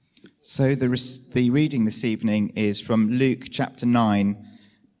So the reading this evening is from Luke chapter 9,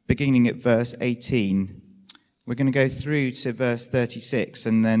 beginning at verse 18. We're going to go through to verse 36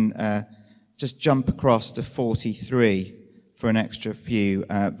 and then just jump across to 43 for an extra few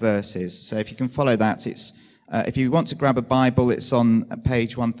verses. So if you can follow that, if you want to grab a Bible, it's on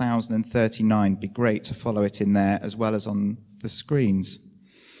page 1039. It'd be great to follow it in there as well as on the screens.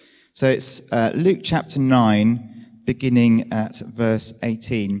 So it's Luke chapter 9, beginning at verse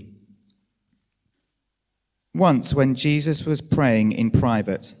 18. Once, when Jesus was praying in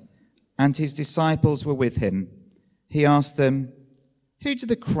private, and his disciples were with him, he asked them, "Who do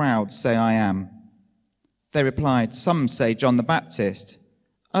the crowd say I am?" They replied, "Some say John the Baptist,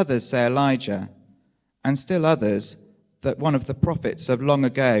 others say Elijah, and still others that one of the prophets of long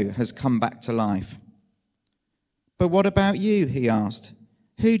ago has come back to life." "But what about you?" he asked.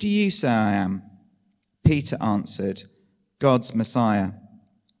 "Who do you say I am?" Peter answered, "God's Messiah."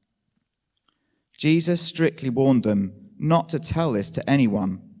 Jesus strictly warned them not to tell this to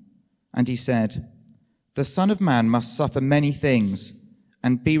anyone, and he said, "The Son of Man must suffer many things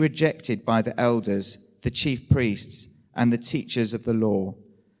and be rejected by the elders, the chief priests, and the teachers of the law,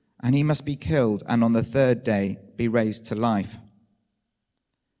 and he must be killed and on the third day be raised to life."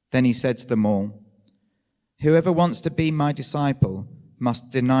 Then he said to them all, "Whoever wants to be my disciple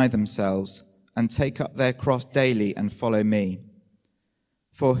must deny themselves and take up their cross daily and follow me.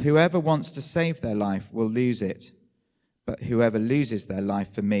 For whoever wants to save their life will lose it, but whoever loses their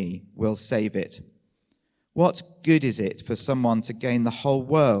life for me will save it. What good is it for someone to gain the whole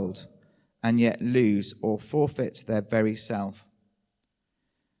world and yet lose or forfeit their very self?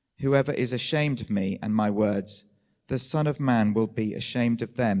 Whoever is ashamed of me and my words, the Son of Man will be ashamed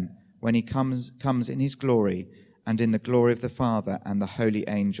of them when he comes in his glory and in the glory of the Father and the holy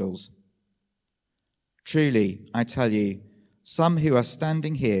angels. Truly, I tell you, some who are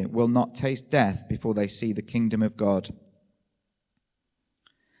standing here will not taste death before they see the kingdom of God."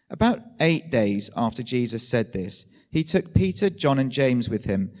 About 8 days after Jesus said this, he took Peter, John, and James with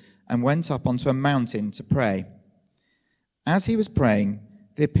him and went up onto a mountain to pray. As he was praying,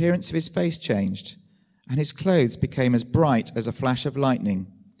 the appearance of his face changed, and his clothes became as bright as a flash of lightning.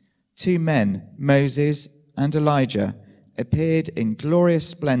 2 men, Moses and Elijah, appeared in glorious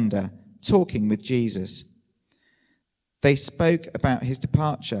splendor, talking with Jesus. They spoke about his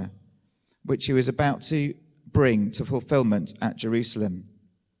departure, which he was about to bring to fulfillment at Jerusalem.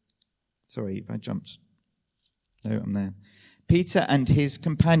 Sorry, if I jumped. No, I'm there. Peter and his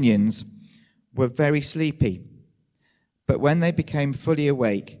companions were very sleepy, but when they became fully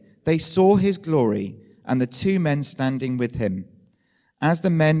awake, they saw his glory and the 2 men standing with him. As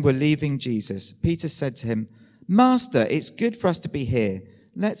the men were leaving Jesus, Peter said to him, "Master, it's good for us to be here.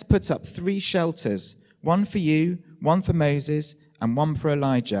 Let's put up 3 shelters, one for you, one for Moses, and one for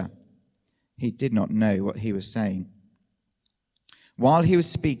Elijah." He did not know what he was saying. While he was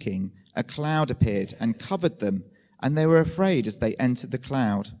speaking, a cloud appeared and covered them, and they were afraid as they entered the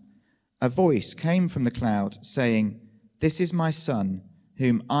cloud. A voice came from the cloud saying, "This is my son,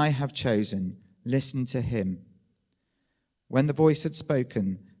 whom I have chosen. Listen to him." When the voice had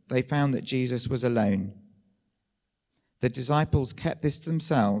spoken, they found that Jesus was alone. The disciples kept this to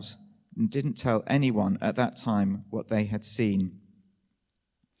themselves and didn't tell anyone at that time what they had seen.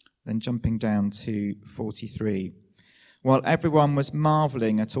 Then jumping down to 43. While everyone was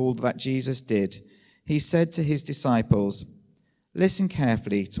marveling at all that Jesus did, he said to his disciples, "Listen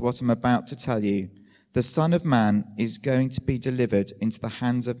carefully to what I'm about to tell you. The Son of Man is going to be delivered into the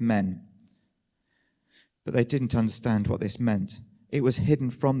hands of men." But they didn't understand what this meant. It was hidden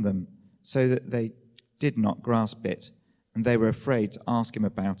from them, so that they did not grasp it, and they were afraid to ask him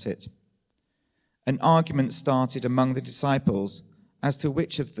about it. An argument started among the disciples as to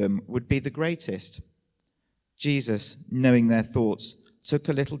which of them would be the greatest. Jesus, knowing their thoughts, took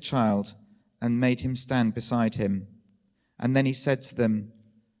a little child and made him stand beside him. And then he said to them,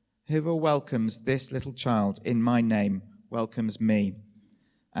 "Whoever welcomes this little child in my name welcomes me.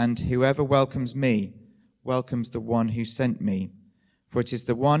 And whoever welcomes me welcomes the one who sent me. For it is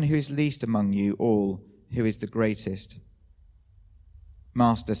the one who is least among you all who is the greatest."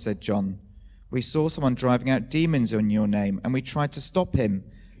 "Master," said John, "we saw someone driving out demons in your name, and we tried to stop him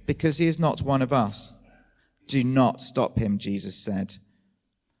because he is not one of us." "Do not stop him," Jesus said,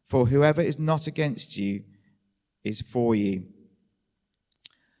 "for whoever is not against you is for you."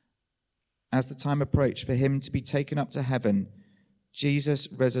 As the time approached for him to be taken up to heaven, Jesus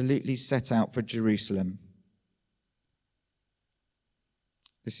resolutely set out for Jerusalem.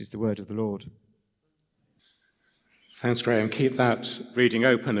 This is the word of the Lord. Thanks, Graham. Keep that reading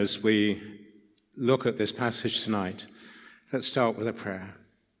open as we look at this passage tonight. Let's start with a prayer.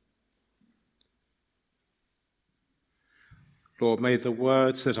 Lord, may the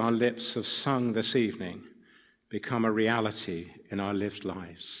words that our lips have sung this evening become a reality in our lived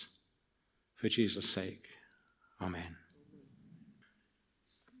lives. For Jesus' sake, amen.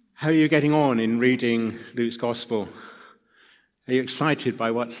 How are you getting on in reading Luke's Gospel? Are you excited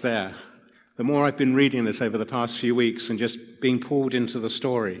by what's there? The more I've been reading this over the past few weeks and just being pulled into the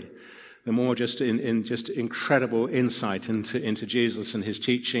story, the more just in just incredible insight into Jesus and his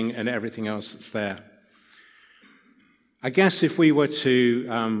teaching and everything else that's there. I guess if we were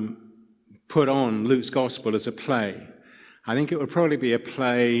to put on Luke's Gospel as a play, I think it would probably be a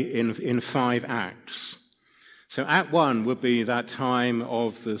play in 5 acts. So Act 1 would be that time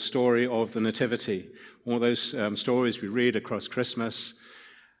of the story of the Nativity, all those stories we read across Christmas.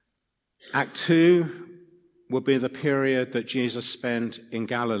 Act 2 would be the period that Jesus spent in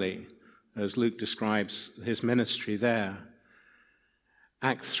Galilee, as Luke describes his ministry there.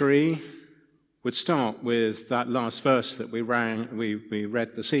 Act 3 would start with that last verse that we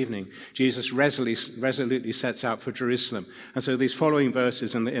read this evening. Jesus resolutely sets out for Jerusalem. And so these following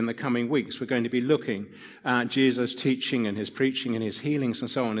verses in the coming weeks, we're going to be looking at Jesus' teaching and his preaching and his healings and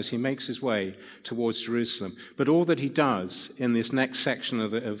so on as he makes his way towards Jerusalem. But all that he does in this next section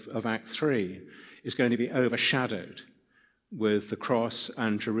of Act 3 is going to be overshadowed with the cross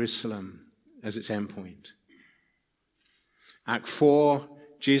and Jerusalem as its endpoint. Act 4,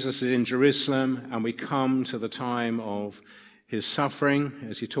 Jesus is in Jerusalem, and we come to the time of his suffering,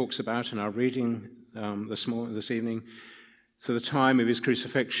 as he talks about in our reading this evening, to the time of his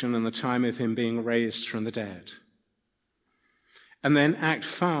crucifixion and the time of him being raised from the dead. And then Act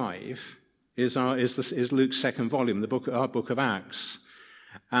 5 is Luke's second volume, our book of Acts,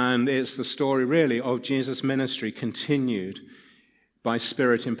 and it's the story really of Jesus' ministry continued by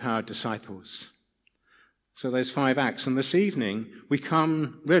Spirit-empowered disciples. So there's 5 acts. And this evening, we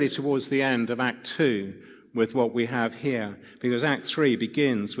come really towards the end of Act 2 with what we have here, because Act 3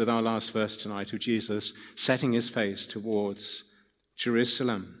 begins with our last verse tonight of Jesus setting his face towards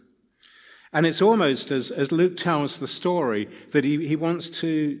Jerusalem. And it's almost as Luke tells the story that he wants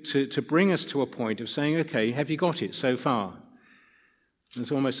to bring us to a point of saying, okay, have you got it so far?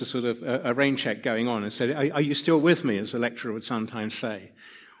 There's almost a sort of a rain check going on and say, are you still with me, as a lecturer would sometimes say?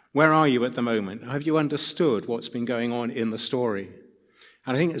 Where are you at the moment? Have you understood what's been going on in the story?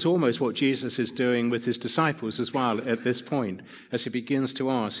 And I think it's almost what Jesus is doing with his disciples as well at this point, as he begins to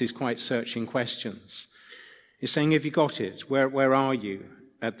ask these quite searching questions. He's saying, have you got it? Where are you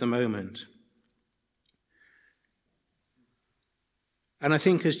at the moment? And I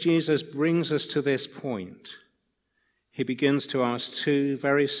think as Jesus brings us to this point, he begins to ask 2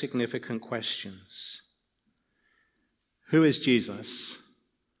 very significant questions. Who is Jesus?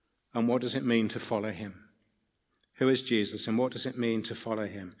 And what does it mean to follow him? Who is Jesus, and what does it mean to follow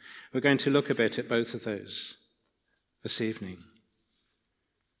him? We're going to look a bit at both of those this evening.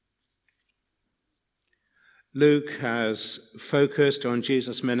 Luke has focused on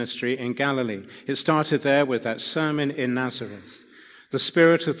Jesus' ministry in Galilee. It started there with that sermon in Nazareth. The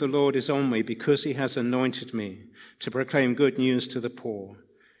Spirit of the Lord is on me because he has anointed me to proclaim good news to the poor.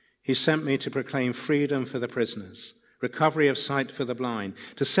 He sent me to proclaim freedom for the prisoners, recovery of sight for the blind,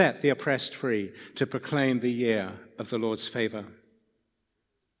 to set the oppressed free, to proclaim the year of the Lord's favor.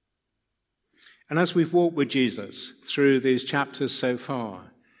 And as we've walked with Jesus through these chapters so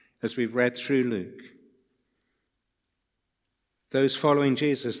far, as we've read through Luke, those following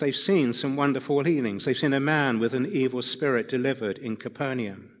Jesus, they've seen some wonderful healings. They've seen a man with an evil spirit delivered in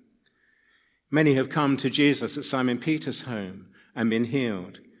Capernaum. Many have come to Jesus at Simon Peter's home and been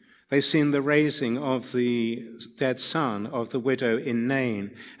healed. They've seen the raising of the dead son of the widow in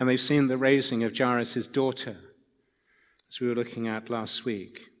Nain, and they've seen the raising of Jairus' daughter, as we were looking at last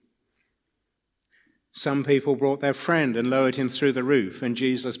week. Some people brought their friend and lowered him through the roof, and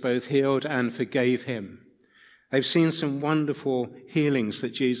Jesus both healed and forgave him. They've seen some wonderful healings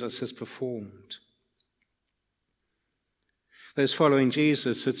that Jesus has performed. Those following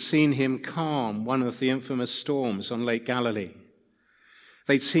Jesus had seen him calm one of the infamous storms on Lake Galilee.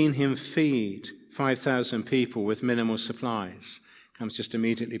 They'd seen him feed 5,000 people with minimal supplies. Comes just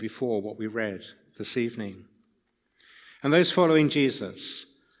immediately before what we read this evening. And those following Jesus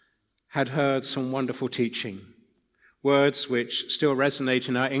had heard some wonderful teaching, words which still resonate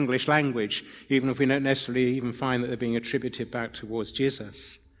in our English language, even if we don't necessarily even find that they're being attributed back towards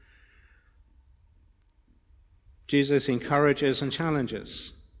Jesus. Jesus encourages and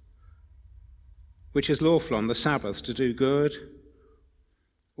challenges, which is lawful on the Sabbath to do good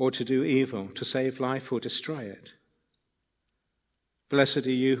or to do evil, to save life or destroy it. Blessed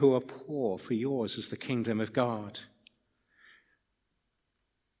are you who are poor, for yours is the kingdom of God.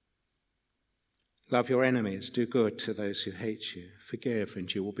 Love your enemies, do good to those who hate you. Forgive,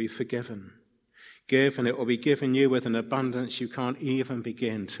 and you will be forgiven. Give, and it will be given you with an abundance you can't even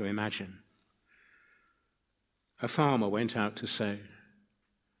begin to imagine. A farmer went out to sow.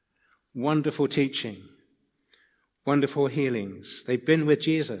 Wonderful teaching, wonderful healings. They've been with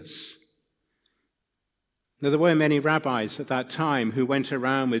Jesus. Now, there were many rabbis at that time who went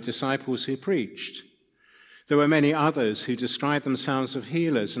around with disciples who preached. There were many others who described themselves as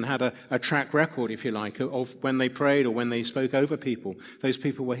healers and had a track record, if you like, of when they prayed or when they spoke over people, those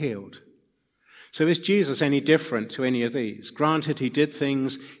people were healed. So is Jesus any different to any of these? Granted, he did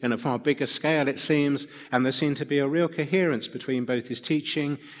things in a far bigger scale, it seems, and there seemed to be a real coherence between both his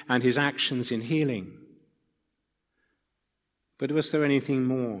teaching and his actions in healing. But was there anything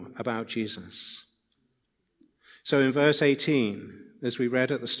more about Jesus? So in verse 18, as we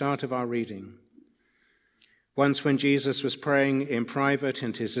read at the start of our reading, once when Jesus was praying in private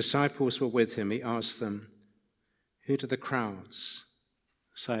and his disciples were with him, he asked them, "Who do the crowds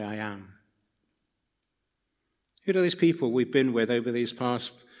say I am?" Who do these people we've been with over these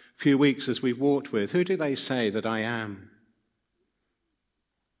past few weeks as we've walked with, who do they say that I am?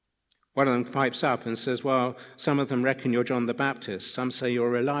 One of them pipes up and says, well, some of them reckon you're John the Baptist. Some say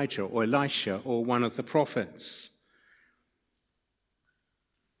you're Elijah or Elisha or one of the prophets.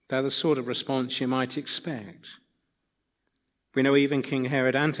 They're the sort of response you might expect. We know even King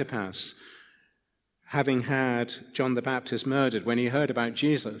Herod Antipas, having had John the Baptist murdered, when he heard about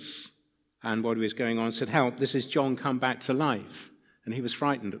Jesus and what was going on, said, help, this is John come back to life. And he was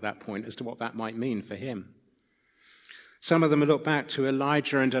frightened at that point as to what that might mean for him. Some of them look back to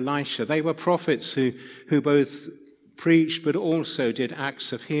Elijah and Elisha. They were prophets who both preached but also did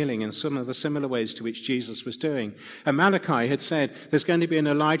acts of healing in some of the similar ways to which Jesus was doing. And Malachi had said there's going to be an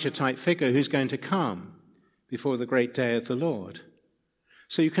Elijah-type figure who's going to come before the great day of the Lord.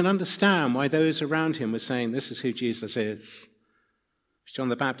 So you can understand why those around him were saying this is who Jesus is. Has John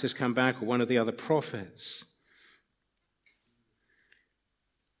the Baptist come back or one of the other prophets?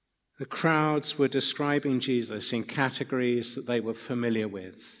 The crowds were describing Jesus in categories that they were familiar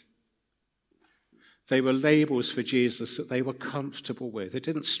with. They were labels for Jesus that they were comfortable with. It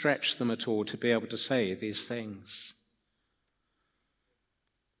didn't stretch them at all to be able to say these things.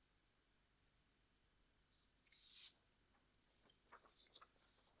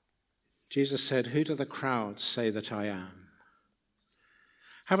 Jesus said, who do the crowds say that I am?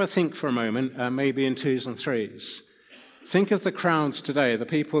 Have a think for a moment, maybe in twos and threes. Think of the crowds today, the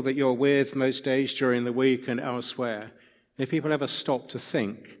people that you're with most days during the week and elsewhere. If people ever stop to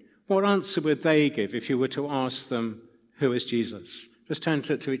think, what answer would they give if you were to ask them, who is Jesus? Just turn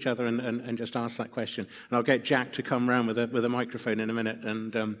to each other and just ask that question. And I'll get Jack to come round with a microphone in a minute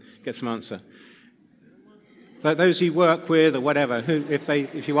and get some answer. But those you work with or whatever,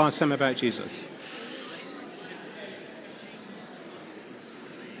 if you ask them about Jesus.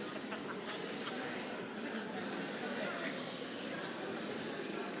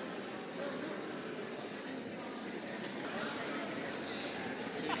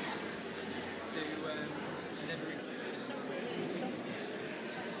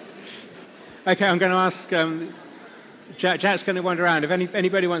 Okay, I'm going to ask, Jack's going to wander around. If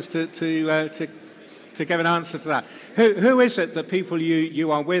anybody wants to give an answer to that. Who is it that people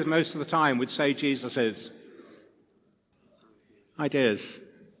you are with most of the time would say Jesus is? Ideas?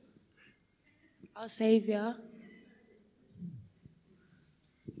 Our Saviour.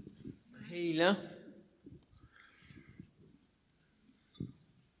 Healer.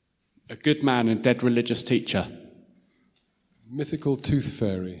 A good man and dead religious teacher. Mythical tooth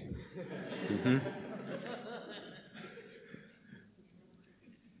fairy. Mm-hmm.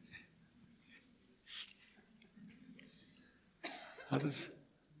 Others?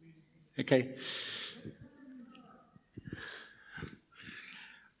 Okay.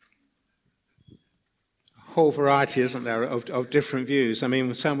 A whole variety, isn't there, of different views. I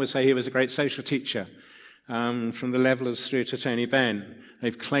mean, some would say he was a great social teacher, from the Levellers through to Tony Benn.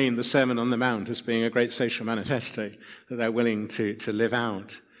 They've claimed the Sermon on the Mount as being a great social manifesto that they're willing to live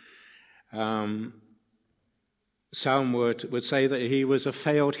out. Some would say that he was a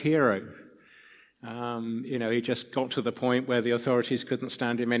failed hero. He just got to the point where the authorities couldn't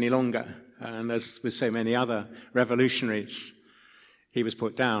stand him any longer. And as with so many other revolutionaries, he was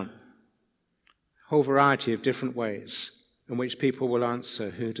put down. A whole variety of different ways in which people will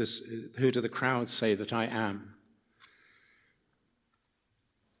answer, who do the crowds say that I am?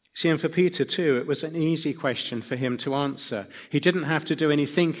 See, and for Peter too, it was an easy question for him to answer. He didn't have to do any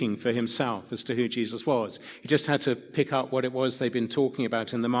thinking for himself as to who Jesus was. He just had to pick up what it was they'd been talking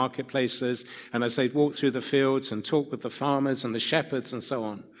about in the marketplaces, and as they'd walk through the fields and talk with the farmers and the shepherds and so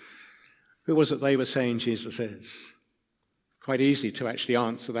on. Who was it they were saying Jesus is? Quite easy to actually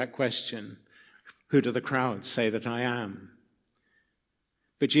answer that question. Who do the crowds say that I am?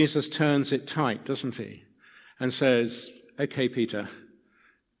 But Jesus turns it tight, doesn't he? And says, okay, Peter,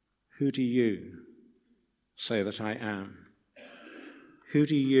 who do you say that I am? Who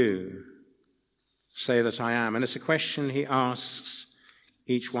do you say that I am? And it's a question he asks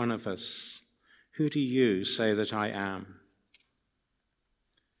each one of us. Who do you say that I am?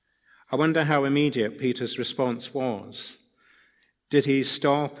 I wonder how immediate Peter's response was. Did he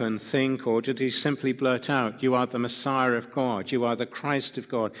stop and think, or did he simply blurt out, you are the Messiah of God, you are the Christ of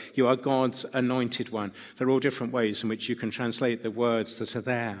God, you are God's anointed one? There are all different ways in which you can translate the words that are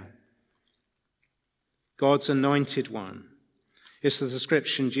there. God's anointed one is the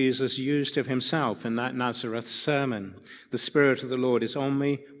description Jesus used of himself in that Nazareth sermon. The Spirit of the Lord is on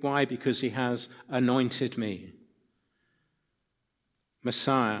me. Why? Because he has anointed me.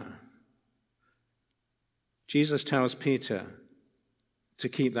 Messiah. Jesus tells Peter to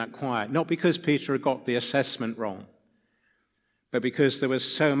keep that quiet, not because Peter had got the assessment wrong, but because there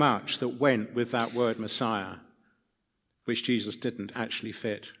was so much that went with that word Messiah, which Jesus didn't actually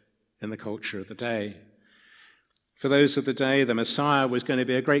fit in the culture of the day. For those of the day, the Messiah was going to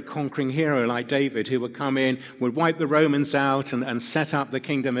be a great conquering hero like David, who would come in, would wipe the Romans out and set up the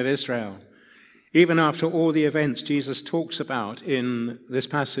kingdom of Israel. Even after all the events Jesus talks about in this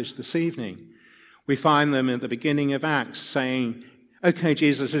passage this evening, we find them at the beginning of Acts saying, okay,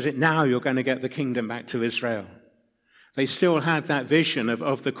 Jesus, is it now you're going to get the kingdom back to Israel? They still had that vision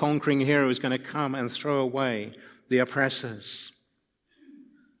of the conquering hero who's going to come and throw away the oppressors.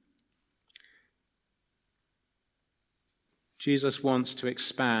 Jesus wants to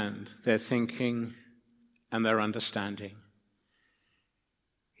expand their thinking and their understanding.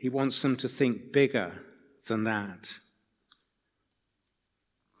 He wants them to think bigger than that.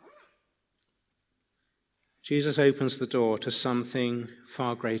 Jesus opens the door to something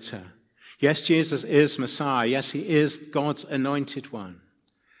far greater. Yes, Jesus is Messiah. Yes, he is God's anointed one,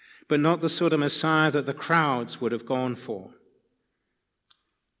 but not the sort of Messiah that the crowds would have gone for.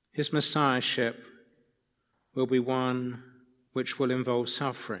 His Messiahship will be one which will involve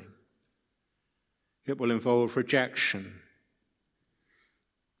suffering. It will involve rejection.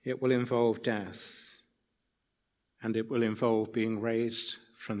 It will involve death. And it will involve being raised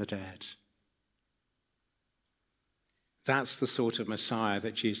from the dead. That's the sort of Messiah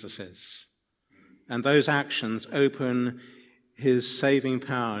that Jesus is. And those actions open his saving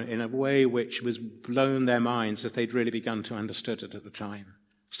power in a way which was blown their minds if they'd really begun to understand it at the time.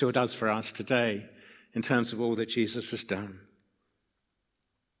 Still does for us today in terms of all that Jesus has done.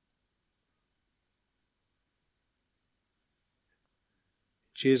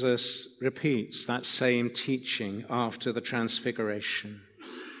 Jesus repeats that same teaching after the transfiguration.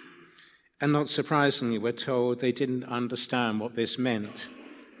 And not surprisingly, we're told they didn't understand what this meant,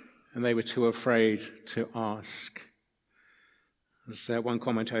 and they were too afraid to ask. As one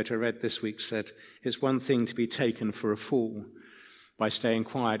commentator I read this week said, it's one thing to be taken for a fool by staying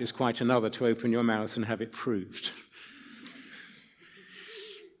quiet. It's quite another to open your mouth and have it proved.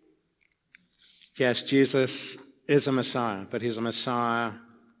 Yes, Jesus is a Messiah, but he's a Messiah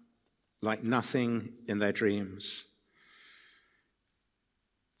like nothing in their dreams.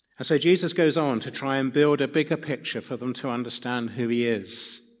 And so Jesus goes on to try and build a bigger picture for them to understand who he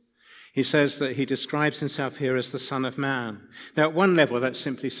is. He says that he describes himself here as the Son of Man. Now, at one level, that's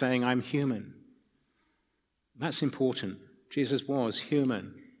simply saying, I'm human. That's important. Jesus was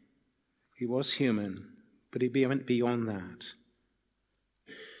human. He was human, but he went beyond that.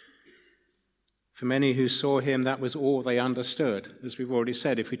 For many who saw him, that was all they understood. As we've already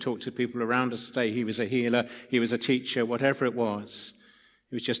said, if we talk to people around us today, he was a healer, he was a teacher, whatever it was.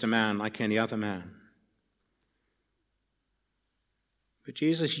 He was just a man like any other man. But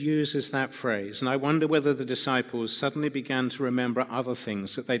Jesus uses that phrase, and I wonder whether the disciples suddenly began to remember other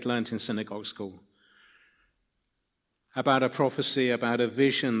things that they'd learnt in synagogue school. About a prophecy, about a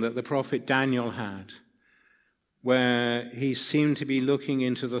vision that the prophet Daniel had, where he seemed to be looking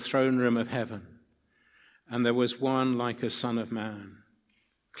into the throne room of heaven. And there was one like a son of man,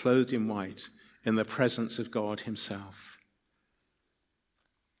 clothed in white, in the presence of God himself.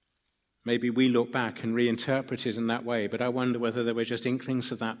 Maybe we look back and reinterpret it in that way, but I wonder whether there were just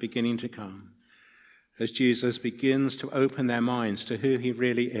inklings of that beginning to come as Jesus begins to open their minds to who he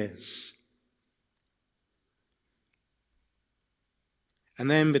really is. And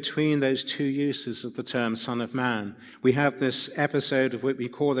then between those two uses of the term Son of Man, we have this episode of what we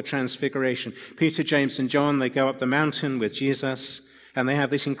call the Transfiguration. Peter, James, and John, they go up the mountain with Jesus, and they have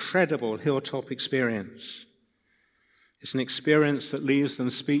this incredible hilltop experience. It's an experience that leaves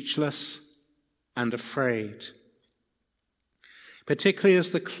them speechless and afraid. Particularly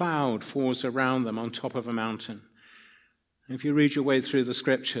as the cloud falls around them on top of a mountain. If you read your way through the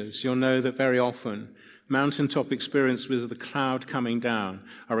scriptures, you'll know that very often mountaintop experiences with the cloud coming down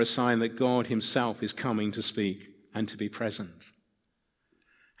are a sign that God himself is coming to speak and to be present.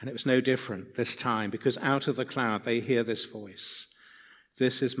 And it was no different this time, because out of the cloud they hear this voice.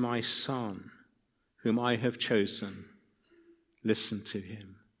 This is my son, whom I have chosen. Listen to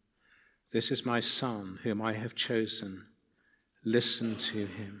him. This is my son, whom I have chosen. Listen to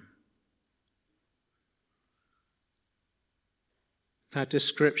him. That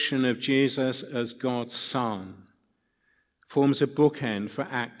description of Jesus as God's son forms a bookend for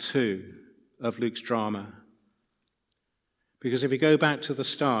Act 2 of Luke's drama. Because if we go back to the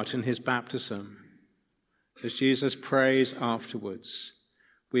start in his baptism, as Jesus prays afterwards,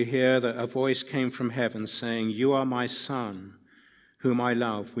 we hear that a voice came from heaven saying, "You are my son, whom I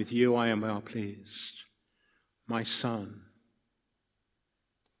love. With you I am well pleased." My son.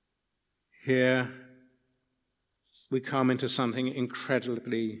 Here we come into something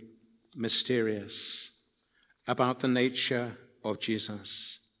incredibly mysterious about the nature of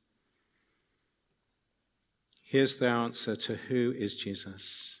Jesus. Here's the answer to who is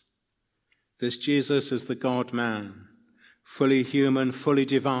Jesus. This Jesus is the God-man, fully human, fully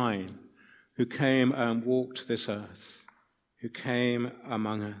divine, who came and walked this earth, who came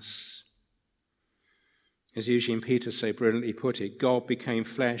among us. As Eugene Peterson so brilliantly put it, God became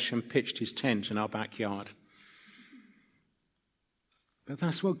flesh and pitched his tent in our backyard. But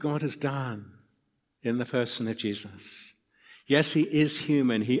that's what God has done in the person of Jesus. Yes, he is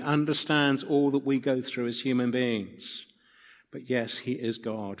human. He understands all that we go through as human beings. But yes, he is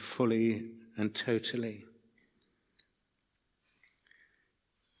God fully and totally.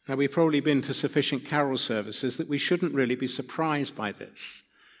 Now, we've probably been to sufficient carol services that we shouldn't really be surprised by this.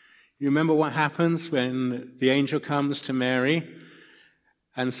 You remember what happens when the angel comes to Mary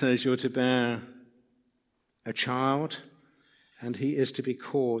and says, "You're to bear a child, and he is to be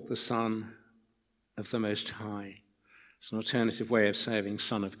called the Son of the Most High." It's an alternative way of saying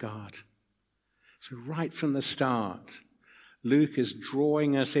Son of God. So right from the start, Luke is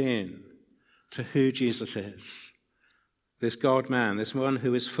drawing us in to who Jesus is. This God-man, this one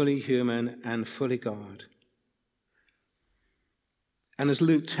who is fully human and fully God. And as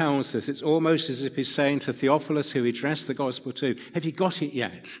Luke tells us, it's almost as if he's saying to Theophilus, who he addressed the gospel to, have you got it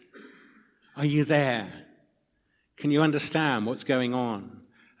yet? Are you there? Can you understand what's going on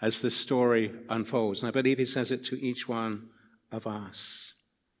as this story unfolds? And I believe he says it to each one of us.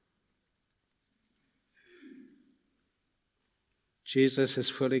 Jesus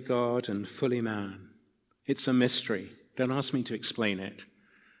is fully God and fully man. It's a mystery. Don't ask me to explain it.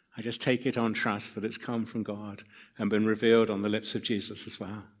 I just take it on trust that it's come from God and been revealed on the lips of Jesus as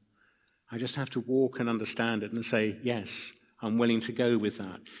well. I just have to walk and understand it and say, yes, I'm willing to go with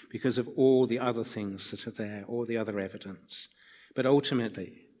that because of all the other things that are there, all the other evidence. But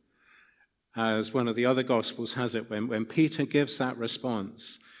ultimately, as one of the other Gospels has it, when Peter gives that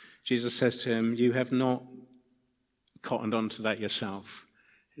response, Jesus says to him, you have not cottoned onto that yourself.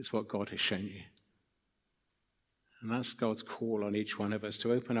 It's what God has shown you. And that's God's call on each one of us,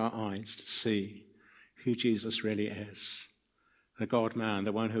 to open our eyes to see who Jesus really is. The God-man,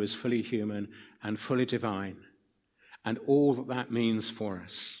 the one who is fully human and fully divine, and all that that means for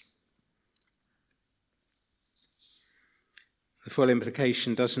us. The full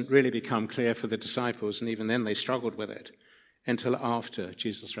implication doesn't really become clear for the disciples, and even then they struggled with it, until after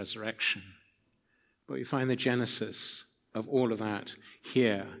Jesus' resurrection. But we find the genesis of all of that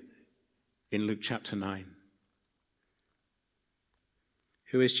here in Luke chapter 9.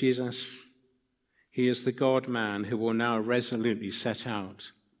 Who is Jesus? He is the God-man who will now resolutely set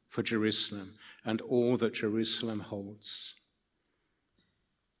out for Jerusalem and all that Jerusalem holds.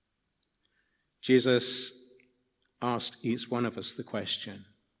 Jesus asked each one of us the question,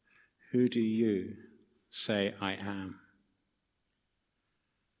 who do you say I am?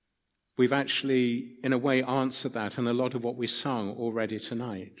 We've actually, in a way, answered that in a lot of what we sung already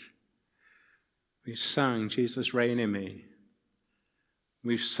tonight. We sang, Jesus, reign in me.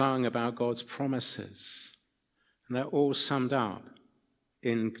 We've sung about God's promises, and they're all summed up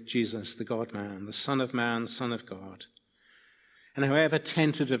in Jesus, the God-man, the Son of Man, Son of God. And however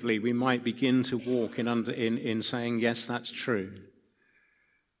tentatively we might begin to walk in saying, yes, that's true,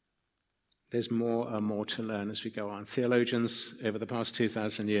 there's more and more to learn as we go on. Theologians over the past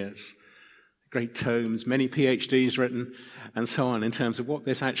 2,000 years, great tomes, many PhDs written, and so on, in terms of what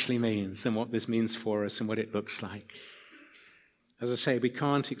this actually means and what this means for us and what it looks like. As I say, we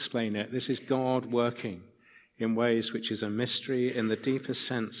can't explain it. This is God working in ways which is a mystery in the deepest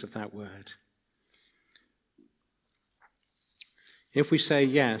sense of that word. If we say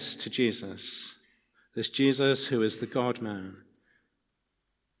yes to Jesus, this Jesus who is the God-man,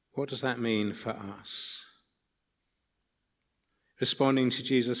 what does that mean for us? Responding to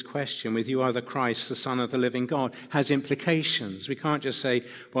Jesus' question with "You are the Christ, the Son of the living God," has implications. We can't just say,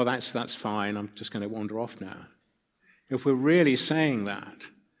 well, that's fine, I'm just going to wander off now. If we're really saying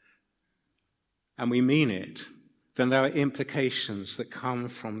that, and we mean it, then there are implications that come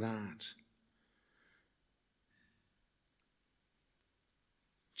from that.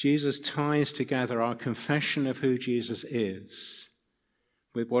 Jesus ties together our confession of who Jesus is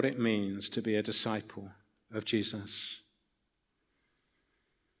with what it means to be a disciple of Jesus.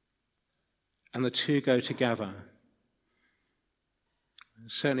 And the two go together.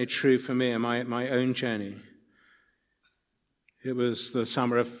 It's certainly true for me in my own journey. It was the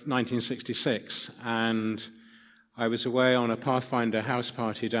summer of 1966, and I was away on a Pathfinder house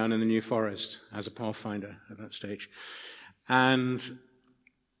party down in the New Forest as a Pathfinder at that stage. And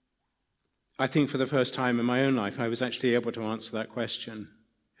I think for the first time in my own life, I was actually able to answer that question,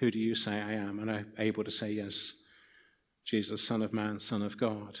 who do you say I am? And I'm able to say yes, Jesus, Son of Man, Son of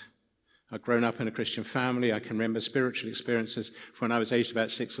God. I'd grown up in a Christian family. I can remember spiritual experiences when I was aged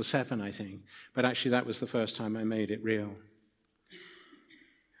about 6 or 7, I think. But actually that was the first time I made it real.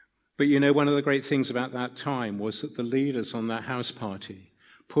 But you know, one of the great things about that time was that the leaders on that house party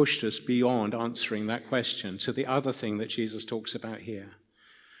pushed us beyond answering that question to the other thing that Jesus talks about here,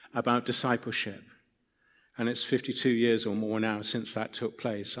 about discipleship. And it's 52 years or more now since that took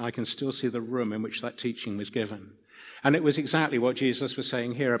place. I can still see the room in which that teaching was given. And it was exactly what Jesus was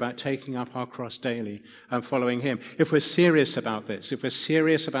saying here about taking up our cross daily and following him. If we're serious about this, if we're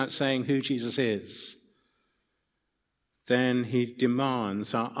serious about saying who Jesus is, then he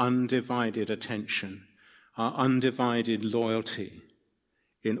demands our undivided attention, our undivided loyalty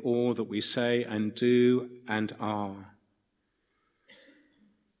in all that we say and do and are.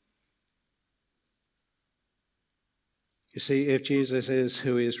 You see, if Jesus is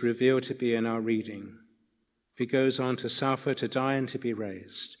who he is revealed to be in our reading, if he goes on to suffer, to die, and to be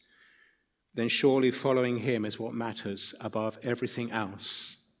raised, then surely following him is what matters above everything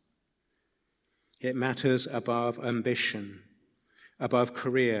else. It matters above ambition, above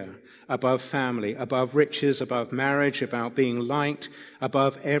career, above family, above riches, above marriage, about being liked,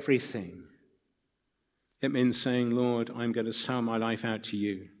 above everything. It means saying, Lord, I'm going to sell my life out to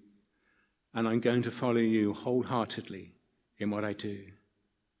you, and I'm going to follow you wholeheartedly in what I do.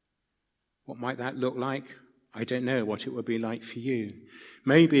 What might that look like? I don't know what it will be like for you.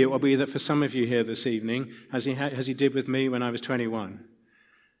 Maybe it will be that for some of you here this evening, as he did with me when I was 21,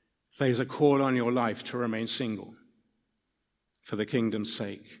 there's a call on your life to remain single for the kingdom's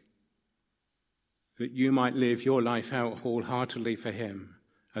sake, that you might live your life out wholeheartedly for him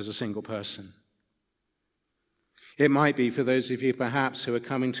as a single person. It might be for those of you perhaps who are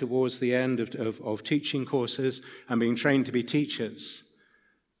coming towards the end of teaching courses and being trained to be teachers,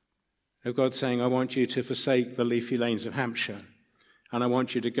 of God saying, I want you to forsake the leafy lanes of Hampshire, and I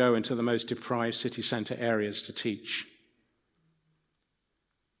want you to go into the most deprived city centre areas to teach.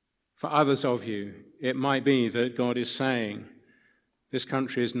 For others of you, it might be that God is saying, this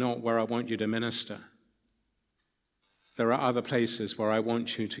country is not where I want you to minister. There are other places where I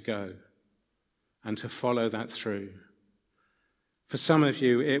want you to go and to follow that through. For some of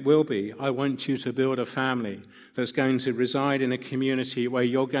you, it will be, I want you to build a family that's going to reside in a community where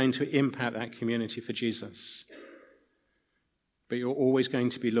you're going to impact that community for Jesus. But you're always going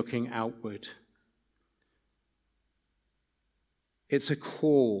to be looking outward. It's a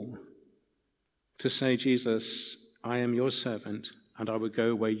call to say, Jesus, I am your servant, and I will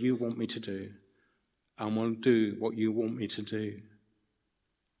go where you want me to do, and will do what you want me to do.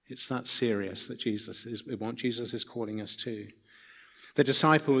 It's that serious that Jesus is calling us to. The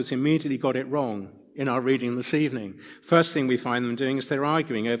disciples immediately got it wrong in our reading this evening. First thing we find them doing is they're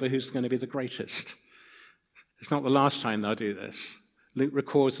arguing over who's going to be the greatest. It's not the last time they'll do this. Luke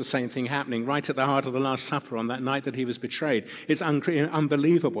records the same thing happening right at the heart of the Last Supper on that night that he was betrayed. It's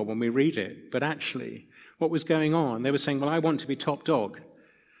unbelievable when we read it, but actually, what was going on? They were saying, well, I want to be top dog.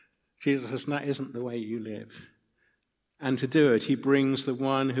 Jesus says, that isn't the way you live. And to do it, he brings the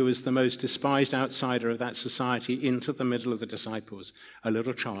one who is the most despised outsider of that society into the middle of the disciples, a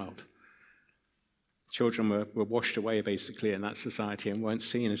little child. Children were washed away, basically, in that society and weren't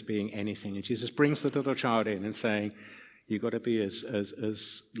seen as being anything. And Jesus brings the little child in and saying, you've got to be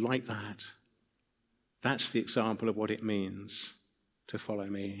as like that. That's the example of what it means to follow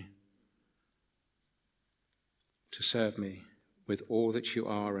me, to serve me with all that you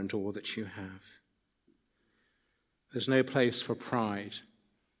are and all that you have. There's no place for pride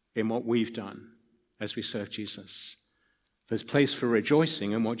in what we've done as we serve Jesus. There's place for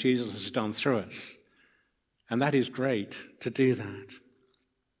rejoicing in what Jesus has done through us. And that is great to do that.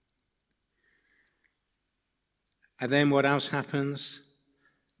 And then what else happens?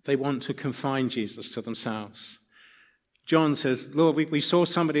 They want to confine Jesus to themselves. John says, Lord, we saw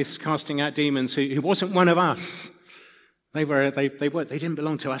somebody casting out demons who wasn't one of us. They didn't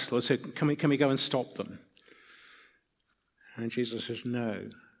belong to us, Lord, so can we go and stop them? And Jesus says, no,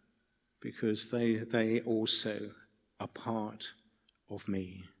 because they also are part of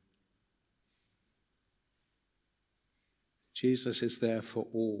me. Jesus is there for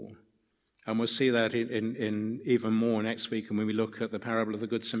all. And we'll see that in even more next week when we look at the parable of the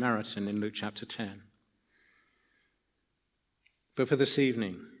Good Samaritan in Luke chapter 10. But for this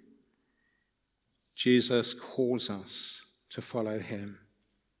evening, Jesus calls us to follow him.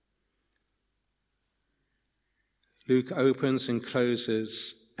 Luke opens and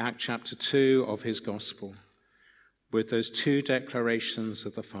closes Act chapter 2 of his gospel with those two declarations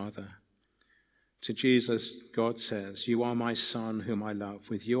of the Father. To Jesus, God says, you are my Son whom I love.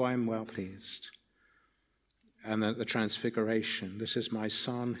 With you I am well pleased. And at the transfiguration, this is my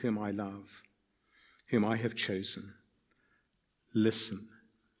Son whom I love, whom I have chosen. Listen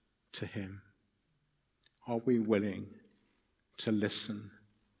to him. Are we willing to listen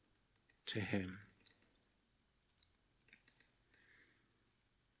to him?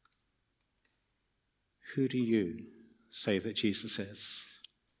 Who do you say that Jesus is?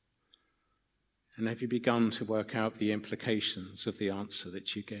 And have you begun to work out the implications of the answer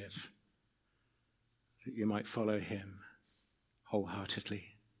that you give? That you might follow him wholeheartedly,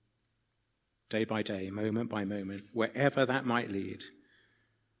 day by day, moment by moment, wherever that might lead,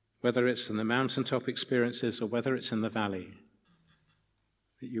 whether it's in the mountaintop experiences or whether it's in the valley,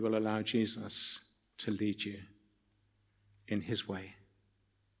 that you will allow Jesus to lead you in his way.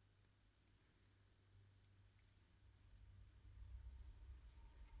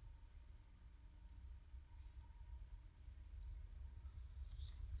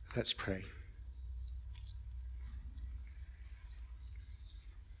 Let's pray.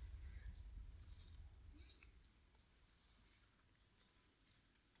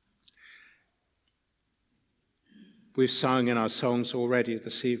 We've sung in our songs already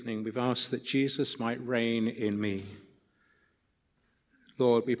this evening. We've asked that Jesus might reign in me.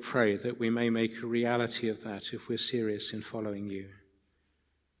 Lord, we pray that we may make a reality of that if we're serious in following you,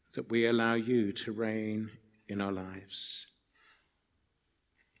 that we allow you to reign in our lives.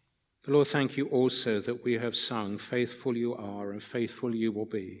 But Lord, thank you also that we have sung, faithful you are and faithful you will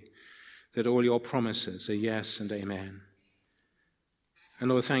be, that all your promises are yes and amen. And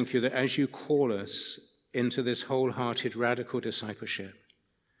Lord, thank you that as you call us into this wholehearted radical discipleship,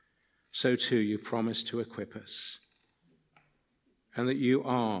 so too you promise to equip us, and that you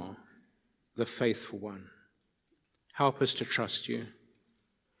are the faithful one. Help us to trust you.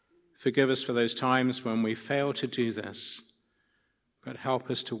 Forgive us for those times when we fail to do this, but help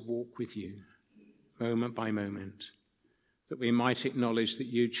us to walk with you moment by moment, that we might acknowledge that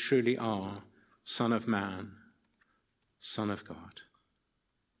you truly are Son of Man, Son of God.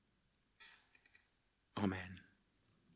 Amen.